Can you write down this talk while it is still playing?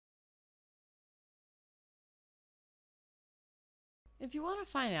If you want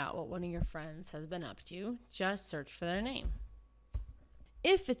to find out what one of your friends has been up to, just search for their name.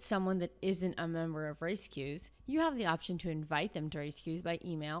 If it's someone that isn't a member of Race Cues, you have the option to invite them to Race Cues by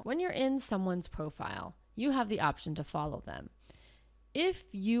email. When you're in someone's profile, you have the option to follow them. If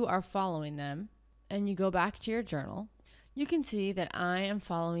you are following them and you go back to your journal, you can see that I am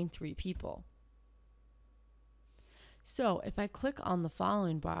following 3 people. So if I click on the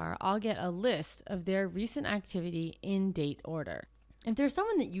following bar, I'll get a list of their recent activity in date order. If there's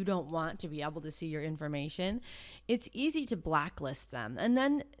someone that you don't want to be able to see your information, it's easy to blacklist them, and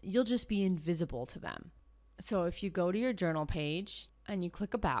then you'll just be invisible to them. So if you go to your journal page and you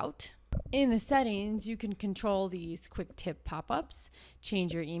click About, in the settings, you can control these quick tip pop-ups,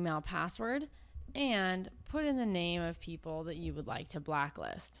 change your email password, and put in the name of people that you would like to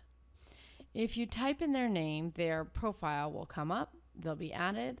blacklist. If you type in their name, their profile will come up, they'll be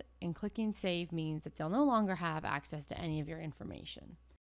added, and clicking save means that they'll no longer have access to any of your information.